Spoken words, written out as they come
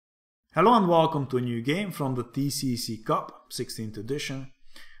Hello and welcome to a new game from the TCEC Cup 16th edition.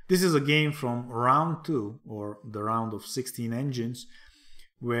 This is a game from round 2, or the round of 16 engines,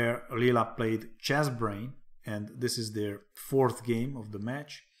 where Leela played ChessBrain, and this is their 4th game of the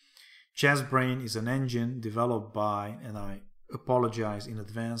match. ChessBrain is an engine developed by, and I apologize in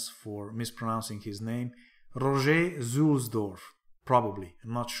advance for mispronouncing his name, Roger Zulsdorf, probably,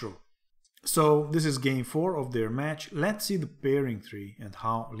 I'm not sure. So this is game 4 of their match. Let's see the pairing tree and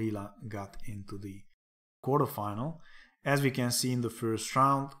how Leela got into the quarterfinal. As we can see in the first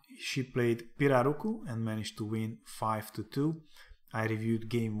round, she played Pirarucu and managed to win 5-2. I reviewed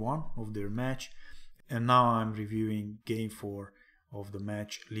game 1 of their match, and now I'm reviewing game 4 of the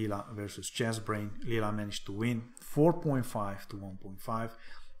match, Leela versus ChessBrain. Leela managed to win 4.5 to 1.5,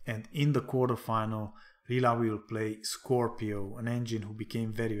 and in the quarterfinal, Leela will play Scorpio, an engine who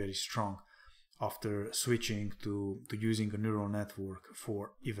became very strong after switching to using a neural network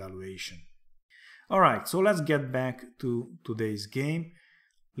for evaluation. Alright, so let's get back to today's game.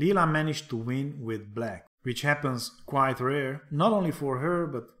 Leela managed to win with black, which happens quite rare, not only for her,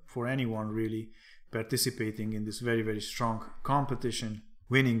 but for anyone really participating in this very strong competition.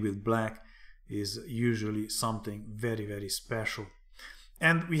 Winning with black is usually something very special.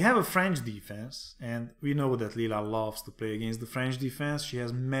 And we have a French defense, and we know that Leela loves to play against the French defense. She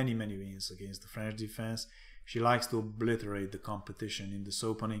has many wins against the French defense. She likes to obliterate the competition in this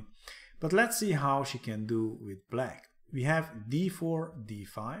opening. But let's see how she can do with black. We have d4,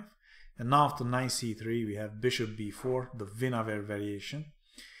 d5, and now after knight c3 we have bishop b4, the Winawer variation.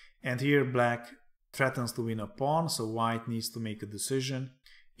 And here black threatens to win a pawn, so white needs to make a decision.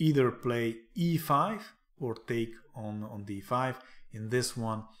 Either play e5 or take on d5. In this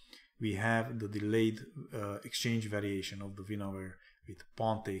one, we have the delayed exchange variation of the Winawer with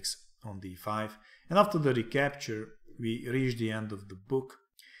pawn takes on d5. And after the recapture, we reach the end of the book.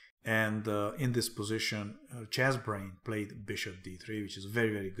 And in this position, ChessBrain played bishop d3, which is a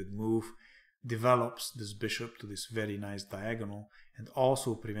very good move. Develops this bishop to this very nice diagonal, and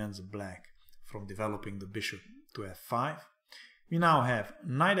also prevents black from developing the bishop to f5. We now have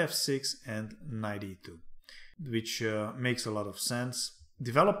knight f6 and knight e2. Which makes a lot of sense.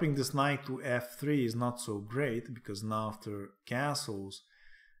 Developing this knight to f3 is not so great, because now after castles,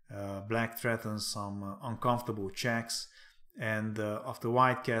 black threatens some uncomfortable checks, and after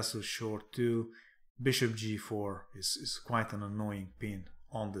white castles short 2, bishop g4 is quite an annoying pin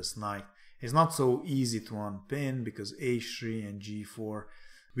on this knight. It's not so easy to unpin, because h3 and g4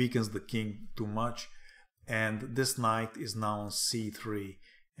 weakens the king too much, and this knight is now on c3,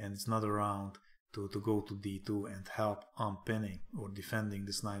 and it's not around to go to d2 and help unpinning or defending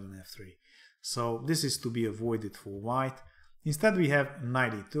this knight on f3. So this is to be avoided for white. Instead we have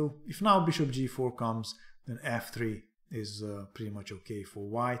knight e2. If now bishop g4 comes, then f3 is pretty much okay for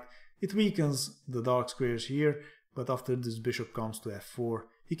white. It weakens the dark squares here, but after this bishop comes to f4,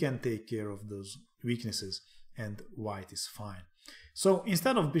 he can take care of those weaknesses and white is fine. So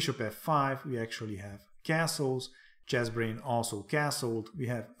instead of bishop f5, we actually have castles. ChessBrain also castled. We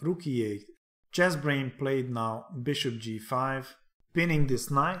have rook e8. ChessBrain played now bishop g5, pinning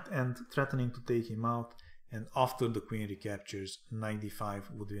this knight and threatening to take him out, and after the queen recaptures, knight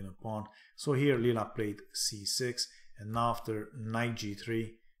d5 would win a pawn. So here Leela played c6, and now after knight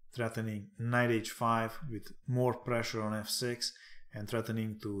g3, threatening knight h5 with more pressure on f6 and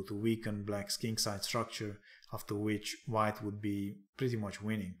threatening to weaken black's kingside structure, after which white would be pretty much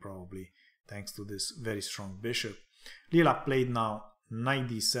winning probably, thanks to this very strong bishop. Leela played now knight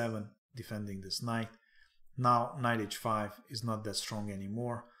d7, defending this knight. Now knight h5 is not that strong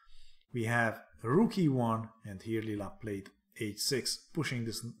anymore. We have rook e1, and here Leela played h6, pushing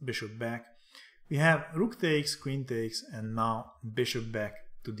this bishop back. We have rook takes, queen takes, and now bishop back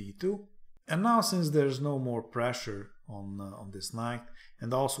to d2. And now, since there's no more pressure on this knight,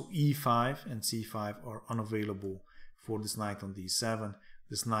 and also e5 and c5 are unavailable for this knight on d7,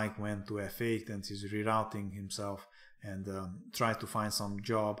 this knight went to f8 and he's rerouting himself and tried to find some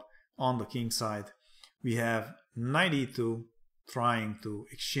job on the king side. We have knight e2 trying to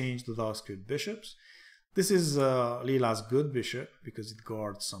exchange the dark squared bishops. This is Leela's good bishop because it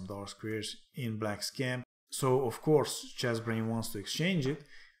guards some dark squares in black's camp. So of course ChessBrain wants to exchange it.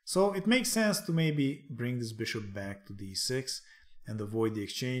 So it makes sense to maybe bring this bishop back to d6 and avoid the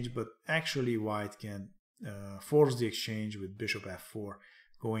exchange, but actually white can force the exchange with bishop f4.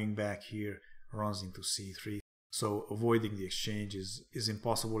 Going back here runs into c3. So avoiding the exchange is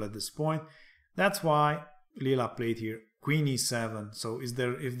impossible at this point. That's why Leela played here queen e7. So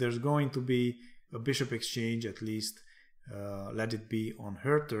if there's going to be a bishop exchange, at least let it be on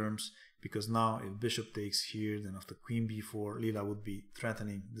her terms, because now if bishop takes here, then after queen b4, Leela would be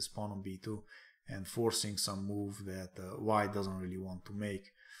threatening this pawn on b2 and forcing some move that white doesn't really want to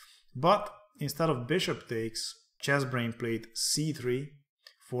make. But instead of bishop takes, ChessBrain played c3,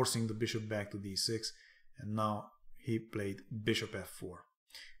 forcing the bishop back to d6, and now he played bishop f4.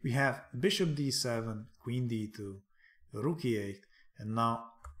 We have bishop d7, queen d2, rook e8, and now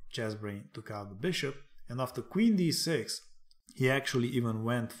ChessBrain took out the bishop, and after queen d6, he actually even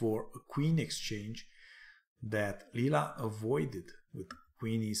went for a queen exchange that Leela avoided with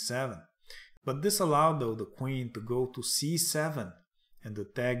queen e7. But this allowed though the queen to go to c7 and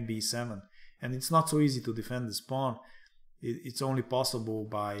attack b7, and it's not so easy to defend this pawn. It's only possible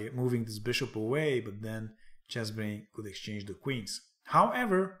by moving this bishop away, but then ChessBrain could exchange the queens.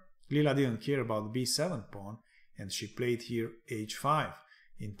 However, Leela didn't care about the b7 pawn, and she played here h5,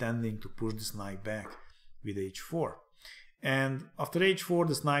 intending to push this knight back with h4. And after h4,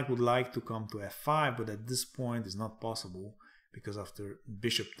 this knight would like to come to f5, but at this point it's not possible, because after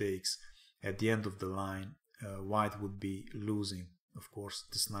bishop takes, at the end of the line, white would be losing, of course,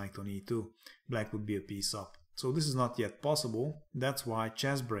 this knight on e2. Black would be a piece up. So this is not yet possible. That's why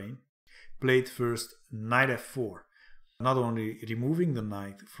ChessBrain played first knight f4, not only removing the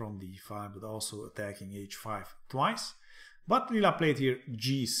knight from the e5, but also attacking h5 twice. But Leela played here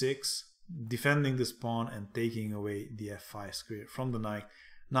g6, defending this pawn and taking away the f5 square from the knight.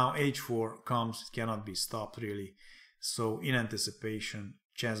 Now h4 comes, it cannot be stopped really. So in anticipation,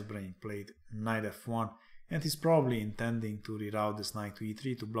 ChessBrain played knight f1, and he's probably intending to reroute this knight to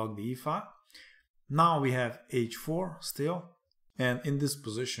e3 to block the e5. Now we have h4 still, and in this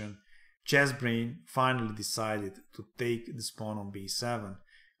position, ChessBrain finally decided to take this pawn on b7,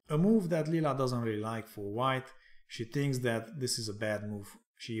 a move that Leela doesn't really like for white. She thinks that this is a bad move.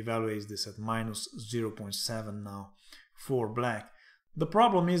 She evaluates this at minus 0.7 now for black. The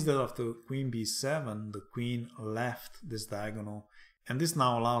problem is that after queen b7, the queen left this diagonal, and this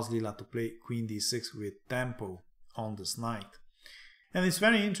now allows Leela to play queen d6 with tempo on this knight. And it's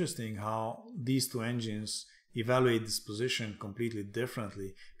very interesting how these two engines evaluate this position completely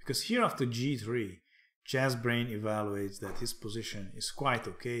differently, because here after g3, ChessBrain evaluates that his position is quite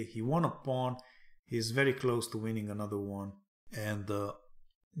okay. He won a pawn, he is very close to winning another one, and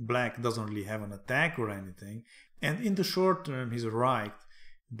black doesn't really have an attack or anything. And in the short term he's right,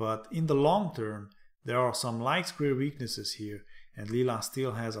 but in the long term there are some light square weaknesses here, and Leela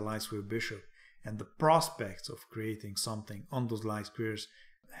still has a light square bishop, and the prospects of creating something on those light squares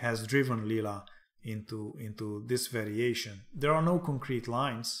has driven Leela into this variation. There are no concrete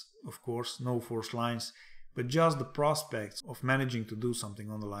lines, of course, no forced lines, but just the prospects of managing to do something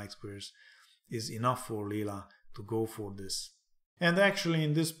on the light squares is enough for Leela to go for this. And actually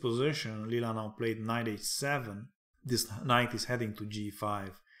in this position, Leela now played knight h7. This knight is heading to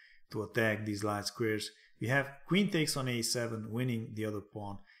g5 to attack these light squares. We have queen takes on a7, winning the other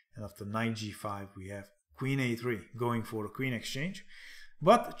pawn, and after knight g5 we have queen a3, going for a queen exchange.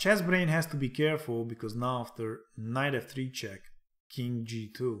 But ChessBrain has to be careful, because now after knight f3 check, king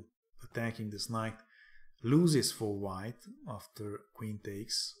g2, attacking this knight, loses for white after queen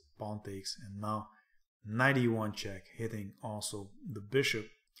takes, pawn takes, and now knight e1 check, hitting also the bishop,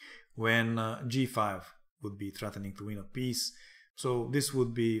 when g5 would be threatening to win a piece. So this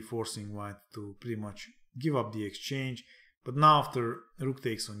would be forcing white to pretty much give up the exchange. But now after rook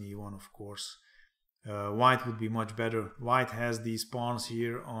takes on e1, of course, white would be much better. White has these pawns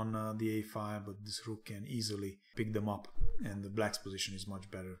here on the a5, but this rook can easily pick them up, and the black's position is much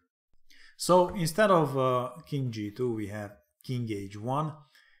better. So instead of king g2, we have king h1,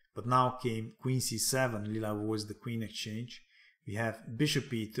 but now came queen c7. Leela avoids the queen exchange. We have bishop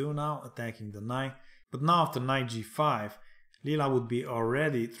e2 now, attacking the knight, but now after knight g5, Leela would be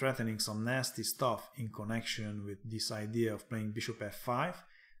already threatening some nasty stuff in connection with this idea of playing bishop f5,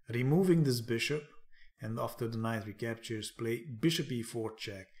 removing this bishop, and after the knight recaptures, play bishop e4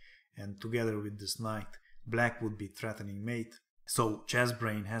 check, and together with this knight, black would be threatening mate. So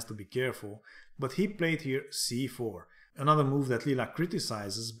ChessBrain has to be careful, but he played here c4, another move that Leela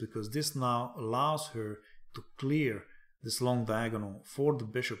criticizes, because this now allows her to clear this long diagonal for the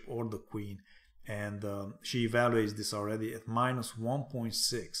bishop or the queen, and she evaluates this already at minus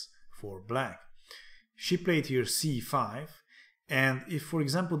 1.6 for black. She played here c5, and if, for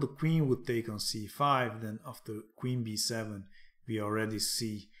example, the queen would take on c5, then after queen b7 we already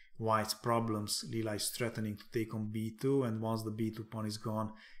see white's problems. Leela is threatening to take on b2, and once the b2 pawn is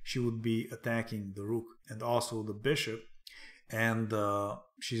gone, she would be attacking the rook and also the bishop, and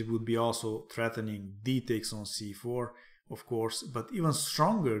she would be also threatening d takes on c4, of course. But even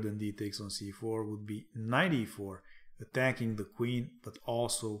stronger than d takes on c4 would be knight e4, attacking the queen, but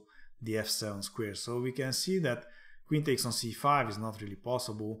also the f7 square. So we can see that queen takes on c5 is not really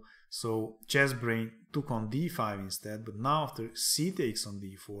possible. So ChessBrain took on d5 instead, but now after c takes on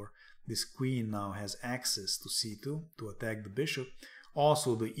d4, this queen now has access to c2 to attack the bishop.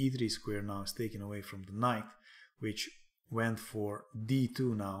 Also the e3 square now is taken away from the knight, which went for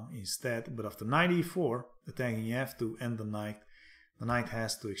d2 now instead, but after knight e4, attacking f2 and the knight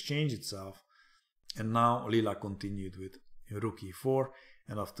has to exchange itself. And now Leela continued with rook e4,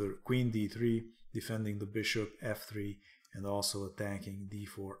 and after queen d3, defending the bishop, f3, and also attacking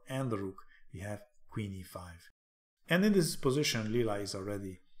d4 and the rook, we have queen e5. And in this position, Leela is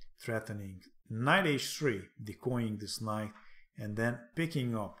already threatening knight h3, decoying this knight, and then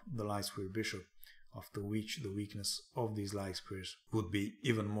picking up the light square bishop, after which the weakness of these light squares would be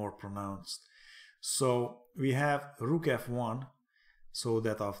even more pronounced. So we have rook f1, so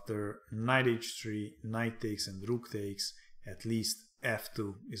that after knight h3, knight takes and rook takes, at least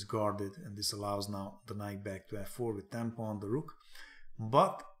f2 is guarded, and this allows now the knight back to f4 with tempo on the rook.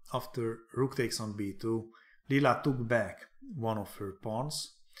 But after rook takes on b2, Leela took back one of her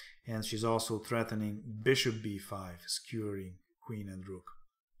pawns, and she's also threatening bishop b5, skewering queen and rook.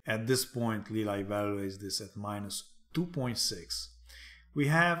 At this point, Leela evaluates this at minus 2.6. We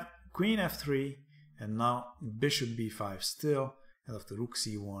have queen f3, and now bishop b5 still, and after rook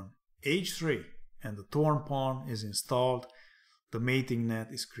c1, h3, and the torn pawn is installed. The mating net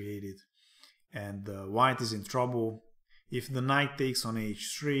is created, and white is in trouble. If the knight takes on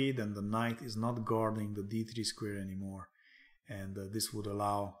h3, then the knight is not guarding the d3 square anymore, and this would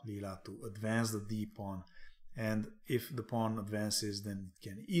allow Leela to advance the d pawn. And if the pawn advances, then it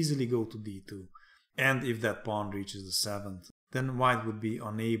can easily go to d2. And if that pawn reaches the 7th, then white would be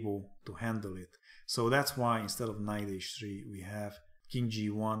unable to handle it. So that's why instead of knight h3, we have king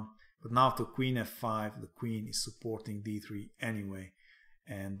g1. But now after queen f5, the queen is supporting d3 anyway.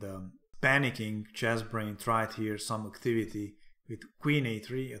 And panicking, ChessBrain tried here some activity with queen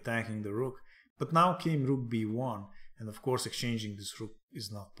a3, attacking the rook. But now came rook b1. And of course exchanging this rook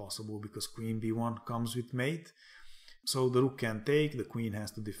is not possible because queen b1 comes with mate. So the rook can take, the queen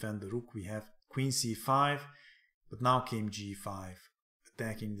has to defend the rook. We have queen c5, but now came g5,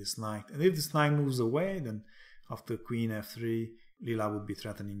 attacking this knight. And if this knight moves away, then after queen f3, Leela would be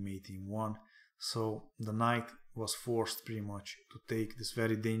threatening mate in 1. So the knight was forced pretty much to take this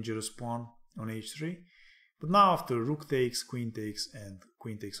very dangerous pawn on h3. But now after rook takes, queen takes, and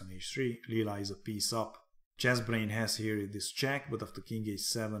queen takes on h3, Leela is a piece up. ChessBrain has here this check, but after king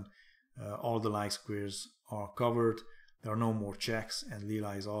h7, all the light squares are covered. There are no more checks, and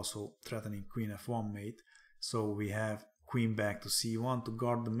Leela is also threatening queen f1 mate. So we have queen back to c1 to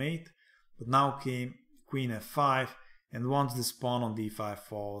guard the mate. But now came queen f5, and once this pawn on d5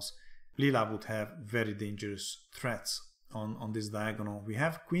 falls, Leela would have very dangerous threats on this diagonal. We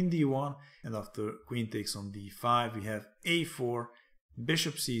have queen d1, and after queen takes on d5, we have a4,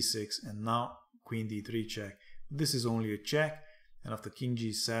 bishop c6, and now queen d3 check. This is only a check, and after king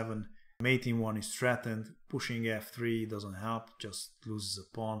g7, mate in 1 is threatened. Pushing f3 doesn't help, just loses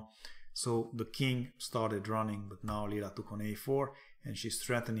a pawn. So the king started running, but now Leela took on a4, and she's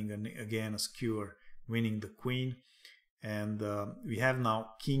threatening again a skewer, winning the queen. And we have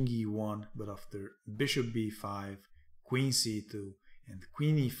now king e1, but after bishop b5, queen c2, and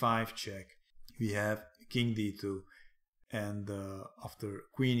queen e5 check, we have king d2. And after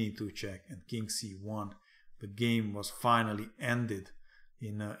queen e2 check and king c1, the game was finally ended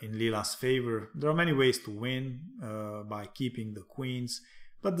in Leela's favor. There are many ways to win by keeping the queens,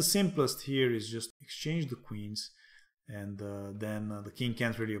 but the simplest here is just exchange the queens, and then the king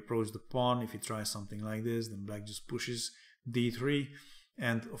can't really approach the pawn. If he tries something like this, then black just pushes d3,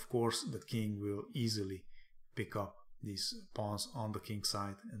 and of course the king will easily pick up these pawns on the king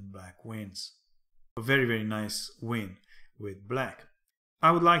side, and black wins. A very, very nice win with black.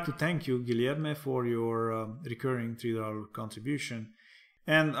 I would like to thank you, Guilherme, for your recurring $3 contribution,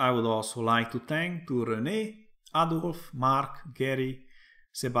 and I would also like to thank René, Adolf, Mark, Gary,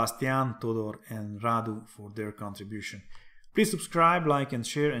 Sebastian, Todor, and Radu for their contribution. Please subscribe, like, and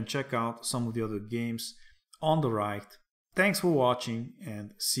share, and check out some of the other games on the right. Thanks for watching,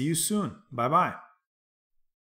 and see you soon. Bye bye.